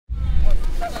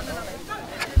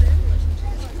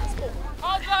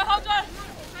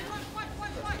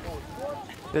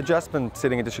The adjustment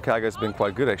setting into Chicago has been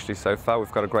quite good actually so far.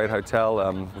 We've got a great hotel,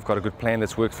 we've got a good plan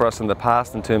that's worked for us in the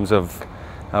past in terms of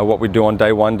what we do on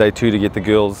day 1, day 2 to get the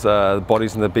girls'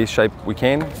 bodies in the best shape we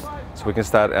can, so we can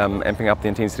start amping up the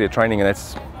intensity of training, and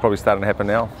that's probably starting to happen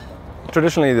now.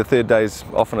 Traditionally the third day is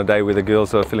often a day where the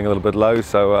girls are feeling a little bit low,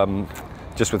 so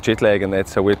just with jet lag and that,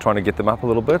 so we're trying to get them up a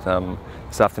little bit.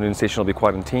 This afternoon session will be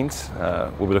quite intense.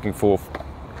 We'll be looking for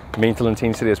mental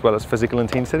intensity as well as physical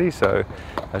intensity, so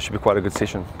that should be quite a good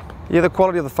session. Yeah, the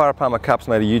quality of the Whare Palmer Cup's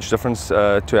made a huge difference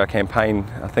to our campaign.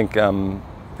 I think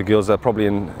the girls are probably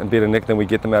in better nick than we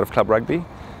get them out of club rugby.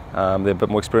 They're a bit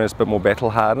more experienced, a bit more battle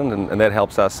hardened, and that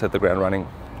helps us hit the ground running.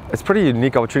 It's a pretty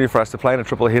unique opportunity for us to play in a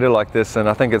triple header like this, and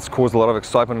I think it's caused a lot of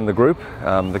excitement in the group.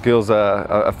 The girls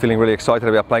are feeling really excited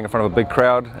about playing in front of a big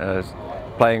crowd,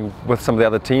 playing with some of the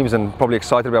other teams, and probably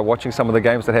excited about watching some of the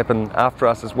games that happen after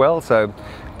us as well. So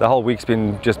the whole week's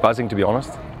been just buzzing, to be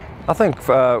honest. I think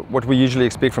what we usually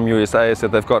expect from USA is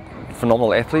that they've got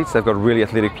phenomenal athletes, they've got really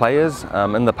athletic players.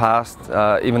 In the past,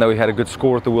 even though we had a good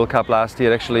score at the World Cup last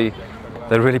year, actually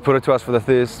they really put it to us for the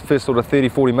first sort of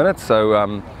 30-40 minutes. So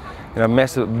you know,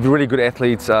 massive, really good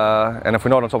athletes, and if we're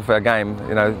not on top of our game,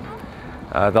 you know,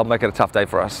 they'll make it a tough day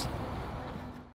for us.